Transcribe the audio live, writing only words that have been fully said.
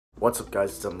What's up guys,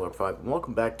 it's Lord5 and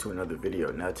welcome back to another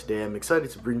video. Now today I'm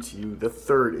excited to bring to you the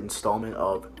third installment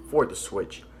of For the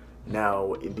Switch.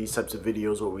 Now in these types of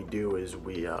videos what we do is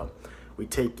we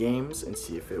take games and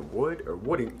see if it would or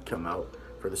wouldn't come out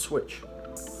for the Switch.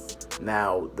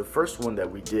 Now the first one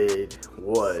that we did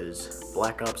was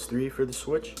Black Ops 3 for the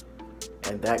Switch,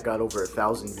 and that got over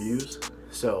 1,000 views.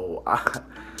 So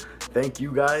thank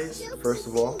you guys, first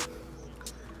of all.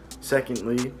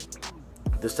 Secondly,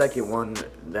 the second one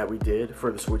that we did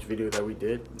for the Switch video that we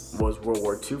did was World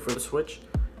War II for the Switch,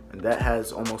 and that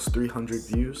has almost 300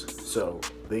 views, so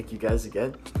thank you guys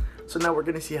again. So now we're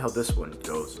gonna see how this one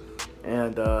goes,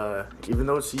 and even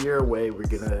though it's a year away, we're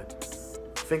gonna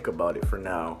think about it for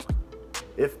now.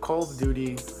 If Call of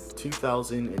Duty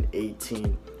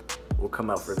 2018 will come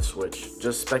out for the Switch,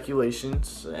 just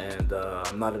speculations, and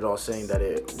I'm not at all saying that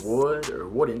it would or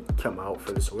wouldn't come out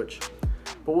for the Switch,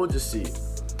 but we'll just see.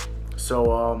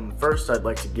 So first I'd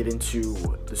like to get into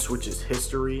the Switch's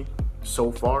history so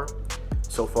far.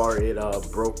 So far it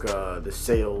broke the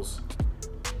sales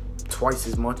twice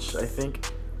as much, I think,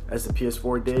 as the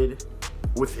PS4 did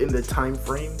within the time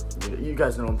frame. You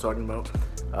guys know what I'm talking about.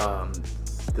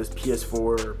 This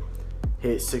PS4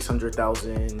 hit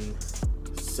 600,000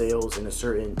 sales in a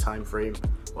certain time frame,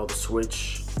 while the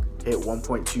Switch hit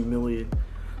 1.2 million.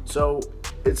 So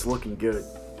it's looking good.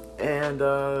 And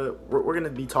we're going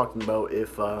to be talking about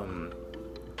if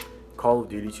Call of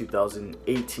Duty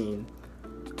 2018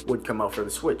 would come out for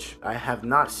the Switch. I have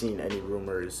not seen any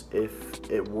rumors if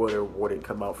it would or wouldn't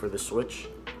come out for the Switch.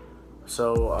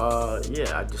 So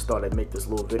yeah, I just thought I'd make this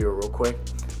little video real quick.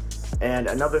 And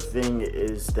another thing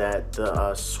is that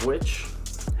the Switch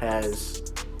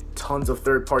has tons of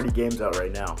third-party games out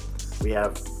right now. We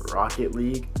have Rocket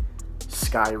League,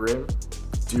 Skyrim,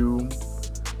 Doom,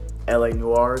 LA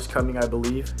Noire is coming, I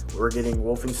believe. We're getting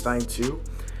Wolfenstein 2.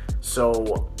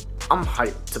 So I'm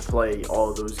hyped to play all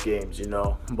of those games, you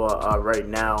know. But right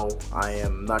now, I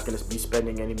am not going to be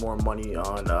spending any more money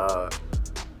on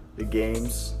the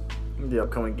games, the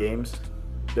upcoming games.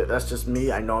 That's just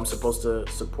me. I know I'm supposed to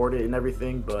support it and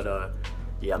everything, but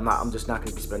yeah, I'm just not going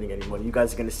to be spending any money. You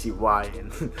guys are going to see why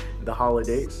in the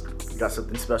holidays. Got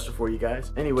something special for you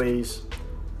guys. Anyways,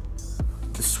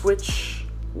 the Switch,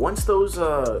 once those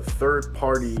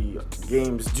third-party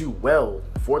games do well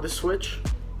for the Switch,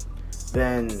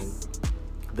 then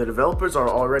the developers are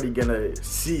already gonna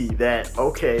see that,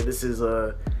 okay, this is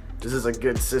a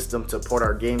good system to port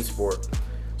our games for.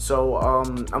 So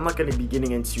I'm not gonna be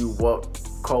getting into what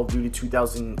Call of Duty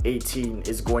 2018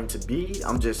 is going to be.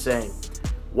 I'm just saying,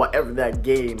 whatever that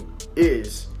game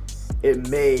is, it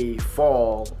may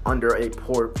fall under a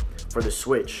port for the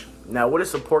Switch. Now, what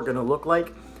is the port gonna look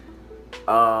like?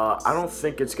 I don't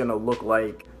think it's gonna look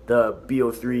like the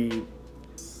BO3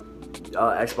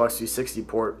 Xbox 360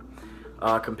 port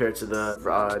compared to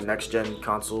the next-gen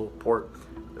console port.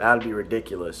 That'd be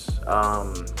ridiculous.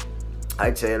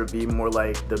 I'd say it'll be more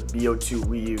like the BO2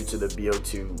 Wii U to the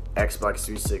BO2 Xbox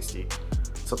 360,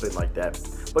 something like that.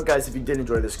 But guys, if you did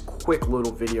enjoy this quick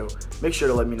little video, make sure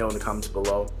to let me know in the comments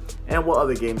below. And what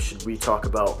other games should we talk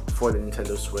about for the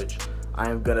Nintendo Switch? I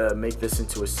am gonna make this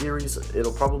into a series.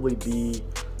 It'll probably be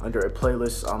under a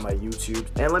playlist on my YouTube.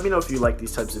 And let me know if you like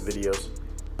these types of videos.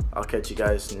 I'll catch you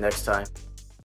guys next time.